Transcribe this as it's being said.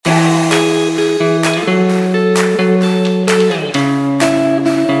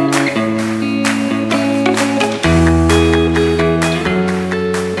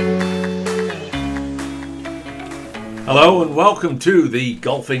Welcome to The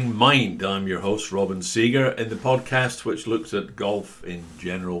Golfing Mind. I'm your host, Robin Seeger, in the podcast which looks at golf in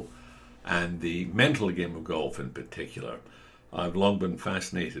general and the mental game of golf in particular. I've long been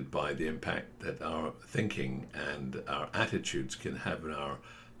fascinated by the impact that our thinking and our attitudes can have on our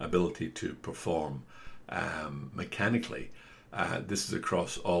ability to perform mechanically. This is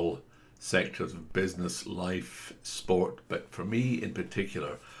across all sectors of business, life, sport, but for me in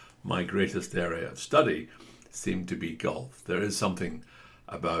particular, my greatest area of study seemed to be golf. There is something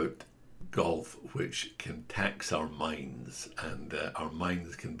about golf which can tax our minds, and our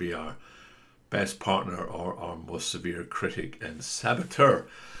minds can be our best partner or our most severe critic and saboteur.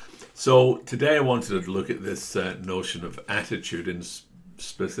 So today I wanted to look at this notion of attitude and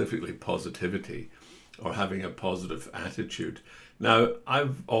specifically positivity, or having a positive attitude. Now,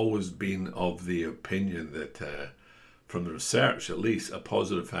 I've always been of the opinion that from the research at least, a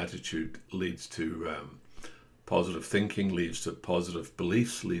positive attitude leads to positive thinking, leads to positive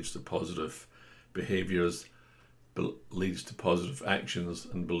beliefs, leads to positive behaviors, leads to positive actions,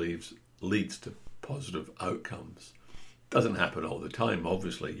 and leads to positive outcomes. Doesn't happen all the time.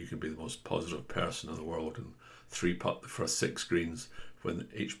 Obviously, you can be the most positive person in the world and three-putt the first 6 greens when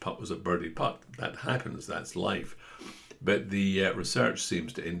each putt was a birdie putt. That happens. That's life. But the research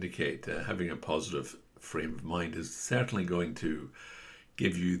seems to indicate having a positive frame of mind is certainly going to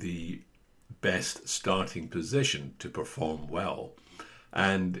give you the best starting position to perform well.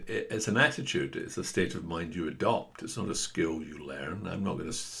 And it's an attitude, it's a state of mind you adopt. It's not a skill you learn. I'm not going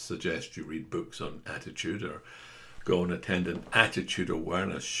to suggest you read books on attitude or go and attend an attitude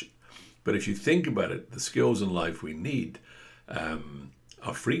awareness. But if you think about it, the skills in life we need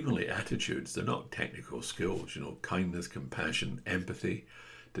are frequently attitudes. They're not technical skills, kindness, compassion, empathy,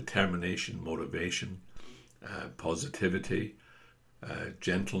 determination, motivation, positivity,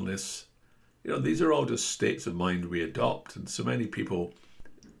 gentleness. These are all just states of mind we adopt, and so many people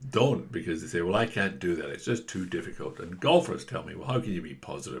don't because they say, well, I can't do that. It's just too difficult. And golfers tell me, well, how can you be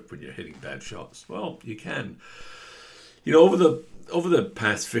positive when you're hitting bad shots? Well, you can. Over the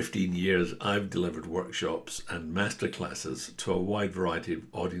past 15 years, I've delivered workshops and masterclasses to a wide variety of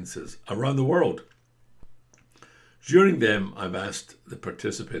audiences around the world. During them, I've asked the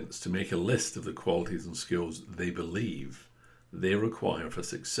participants to make a list of the qualities and skills they believe they require for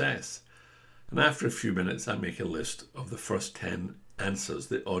success. And after a few minutes, I make a list of the first 10 answers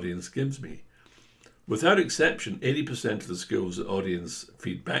the audience gives me. Without exception, 80% of the skills the audience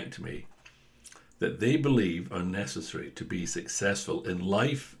feed back to me that they believe are necessary to be successful in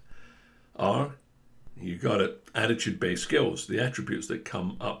life are, you got it, attitude-based skills. The attributes that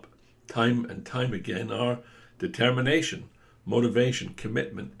come up time and time again are determination, motivation,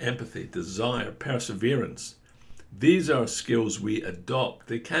 commitment, empathy, desire, perseverance. These are skills we adopt.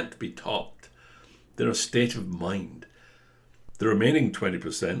 They can't be taught. They're a state of mind. The remaining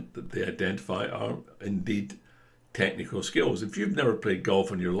 20% that they identify are indeed technical skills. If you've never played golf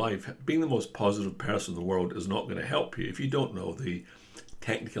in your life, being the most positive person in the world is not going to help you if you don't know the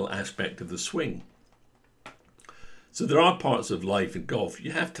technical aspect of the swing. So there are parts of life in golf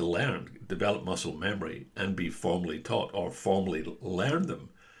you have to learn, develop muscle memory, and be formally taught or formally learn them.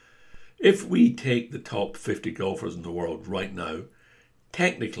 If we take the top 50 golfers in the world right now,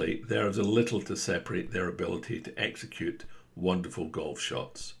 technically there is a little to separate their ability to execute wonderful golf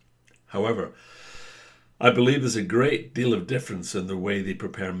shots. However, I believe there's a great deal of difference in the way they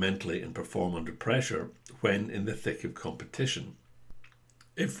prepare mentally and perform under pressure when in the thick of competition.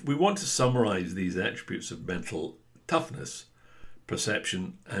 If we want to summarize these attributes of mental toughness,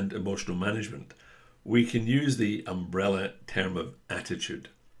 perception, and emotional management, we can use the umbrella term of attitude.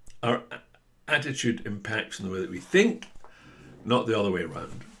 Our attitude impacts on the way that we think, not the other way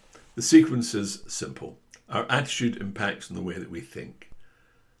around. The sequence is simple. Our attitude impacts on the way that we think.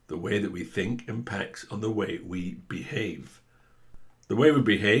 The way that we think impacts on the way we behave. The way we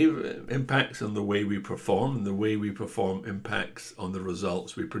behave impacts on the way we perform, and the way we perform impacts on the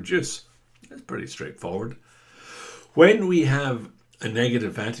results we produce. That's pretty straightforward. When we have a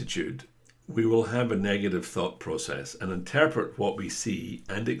negative attitude, we will have a negative thought process and interpret what we see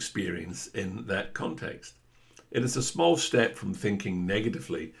and experience in that context. It is a small step from thinking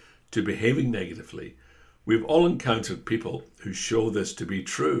negatively to behaving negatively. We've all encountered people who show this to be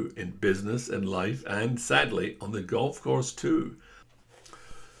true in business and life, and sadly on the golf course too.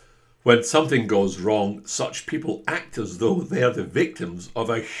 When something goes wrong, such people act as though they are the victims of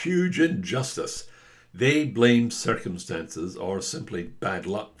a huge injustice. They blame circumstances or simply bad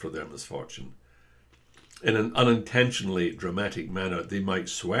luck for their misfortune. In an unintentionally dramatic manner, they might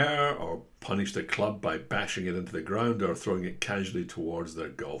swear or punish the club by bashing it into the ground or throwing it casually towards their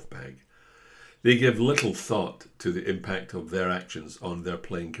golf bag. They give little thought to the impact of their actions on their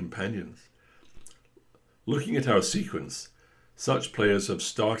playing companions. Looking at our sequence, such players have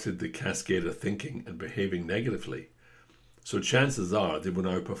started the cascade of thinking and behaving negatively. So chances are they will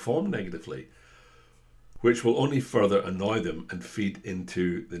now perform negatively, which will only further annoy them and feed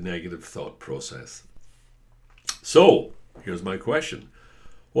into the negative thought process. So, here's my question.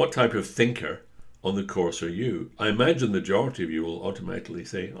 What type of thinker on the course are you? I imagine the majority of you will automatically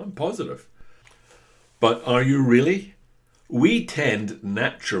say, I'm positive. But are you really? We tend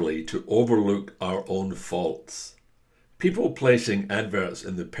naturally to overlook our own faults. People placing adverts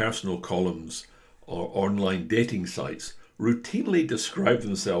in the personal columns or online dating sites routinely describe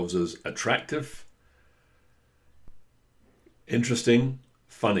themselves as attractive, interesting,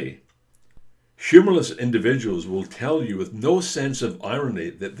 funny. Humorless individuals will tell you with no sense of irony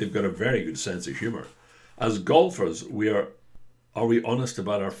that they've got a very good sense of humor. As golfers, are we honest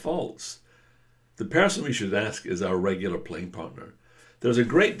about our faults? The person we should ask is our regular playing partner. There's a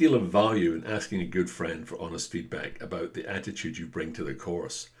great deal of value in asking a good friend for honest feedback about the attitude you bring to the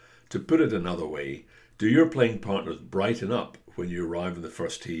course. To put it another way, do your playing partners brighten up when you arrive on the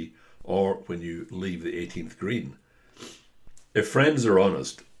first tee or when you leave the 18th green? If friends are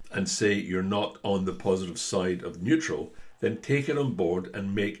honest and say you're not on the positive side of neutral, then take it on board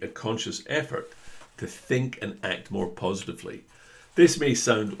and make a conscious effort to think and act more positively. This may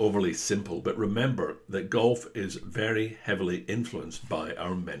sound overly simple, but remember that golf is very heavily influenced by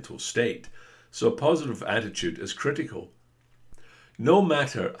our mental state, so a positive attitude is critical. No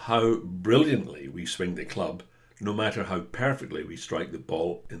matter how brilliantly we swing the club, no matter how perfectly we strike the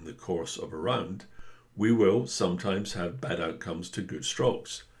ball in the course of a round, we will sometimes have bad outcomes to good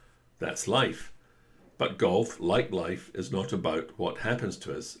strokes. That's life. But golf, like life, is not about what happens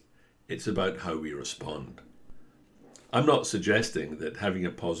to us. It's about how we respond. I'm not suggesting that having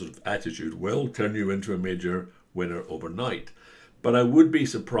a positive attitude will turn you into a major winner overnight, but I would be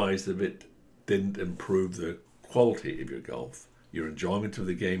surprised if it didn't improve the quality of your golf, your enjoyment of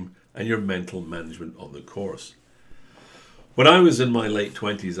the game, and your mental management on the course. When I was in my late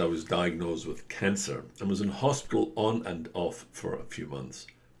 20s, I was diagnosed with cancer and was in hospital on and off for a few months.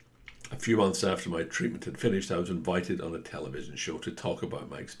 A few months after my treatment had finished, I was invited on a television show to talk about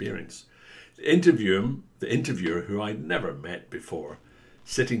my experience. The interviewer, who I'd never met before,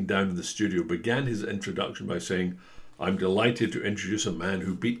 sitting down in the studio, began his introduction by saying, "I'm delighted to introduce a man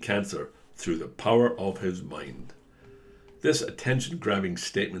who beat cancer through the power of his mind." This attention-grabbing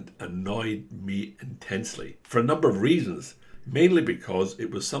statement annoyed me intensely for a number of reasons, mainly because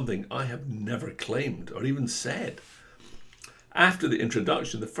it was something I have never claimed or even said. After the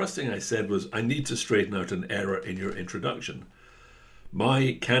introduction, the first thing I said was, "I need to straighten out an error in your introduction.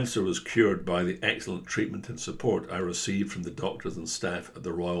 My cancer was cured by the excellent treatment and support I received from the doctors and staff at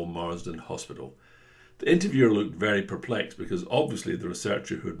the Royal Marsden Hospital." The interviewer looked very perplexed because obviously the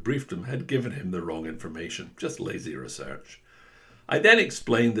researcher who had briefed him had given him the wrong information, just lazy research. I then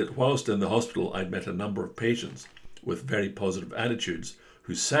explained that whilst in the hospital I'd met a number of patients with very positive attitudes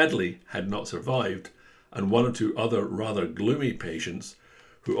who sadly had not survived, and one or two other rather gloomy patients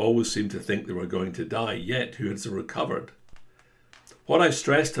who always seemed to think they were going to die, yet who had recovered. What I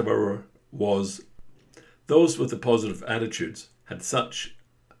stressed, however, was those with the positive attitudes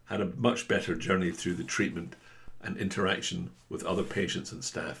had a much better journey through the treatment and interaction with other patients and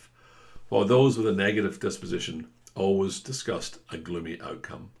staff, while those with a negative disposition always discussed a gloomy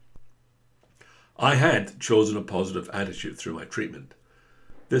outcome. I had chosen a positive attitude through my treatment.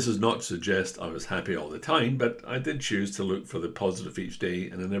 This is not to suggest I was happy all the time, but I did choose to look for the positive each day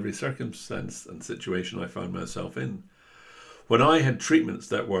and in every circumstance and situation I found myself in. When I had treatments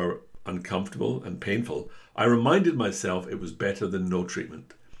that were uncomfortable and painful, I reminded myself it was better than no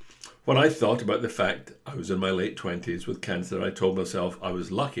treatment. When I thought about the fact I was in my late 20s with cancer, I told myself I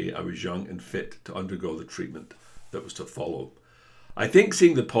was lucky I was young and fit to undergo the treatment that was to follow. I think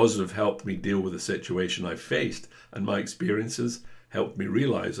seeing the positive helped me deal with the situation I faced, and my experiences helped me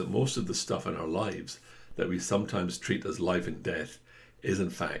realize that most of the stuff in our lives that we sometimes treat as life and death is in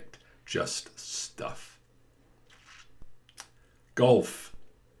fact just stuff. Golf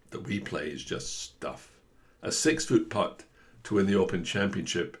that we play is just stuff. A 6-foot putt to win the Open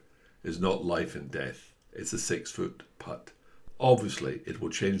Championship is not life and death. It's a 6-foot putt. Obviously, it will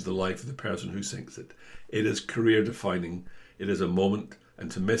change the life of the person who sinks it. It is career defining. It is a moment, and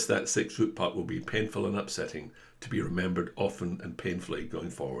to miss that 6-foot putt will be painful and upsetting, to be remembered often and painfully going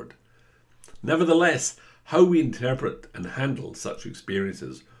forward. Nevertheless, how we interpret and handle such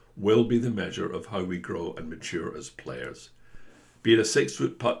experiences will be the measure of how we grow and mature as players. Be it a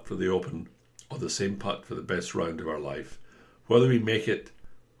 6-foot putt for the Open or the same putt for the best round of our life, whether we make it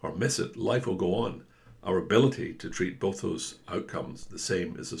or miss it, life will go on. Our ability to treat both those outcomes the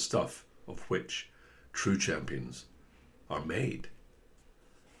same is the stuff of which true champions are made.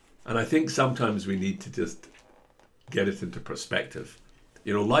 And I think sometimes we need to just get it into perspective.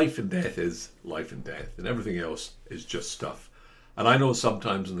 You know, life and death is life and death, and everything else is just stuff. And I know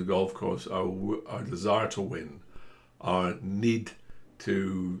sometimes in the golf course, our desire to win, our need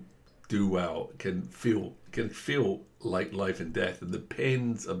to do well can feel like life and death, and the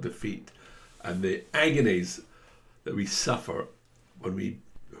pains of defeat and the agonies that we suffer when we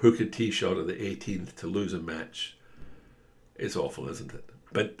hook a tee shot at the 18th to lose a match. It's awful, isn't it?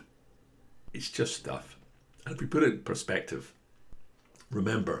 But it's just stuff. And if we put it in perspective,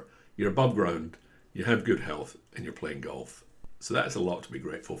 remember, you're above ground, you have good health, and you're playing golf. So that's a lot to be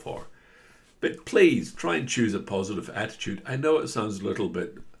grateful for. But please, try and choose a positive attitude. I know it sounds a little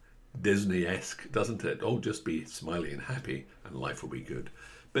bit Disney-esque, doesn't it? Oh, just be smiley and happy, and life will be good.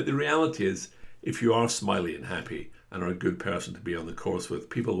 But the reality is, if you are smiley and happy and are a good person to be on the course with,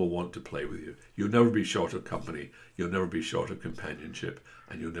 people will want to play with you. You'll never be short of company, you'll never be short of companionship,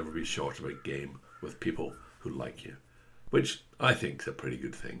 and you'll never be short of a game with people who like you, which I think is a pretty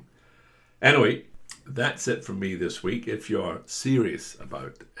good thing. Anyway, that's it from me this week. If you're serious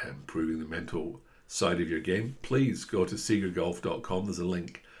about improving the mental side of your game, please go to seegergolf.com. There's a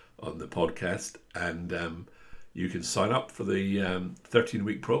link on the podcast, and you can sign up for the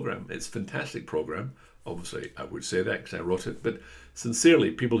 13-week program. It's a fantastic program. Obviously, I would say that because I wrote it, but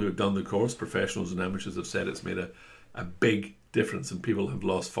sincerely, people who have done the course, professionals and amateurs, have said it's made a big difference, and people have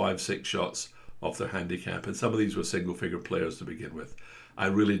lost 5-6 shots off their handicap, and some of these were single-figure players to begin with. I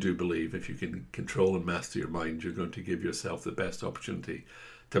really do believe if you can control and master your mind, you're going to give yourself the best opportunity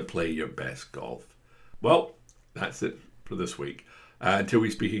to play your best golf. Well, that's it for this week. Until we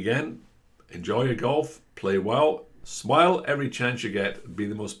speak again, enjoy your golf, play well, smile every chance you get, be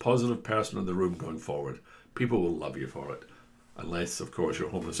the most positive person in the room going forward. People will love you for it. Unless, of course, you're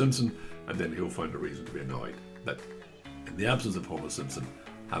Homer Simpson, and then he'll find a reason to be annoyed. But in the absence of Homer Simpson,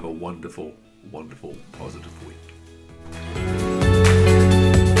 have a wonderful, wonderful, positive week.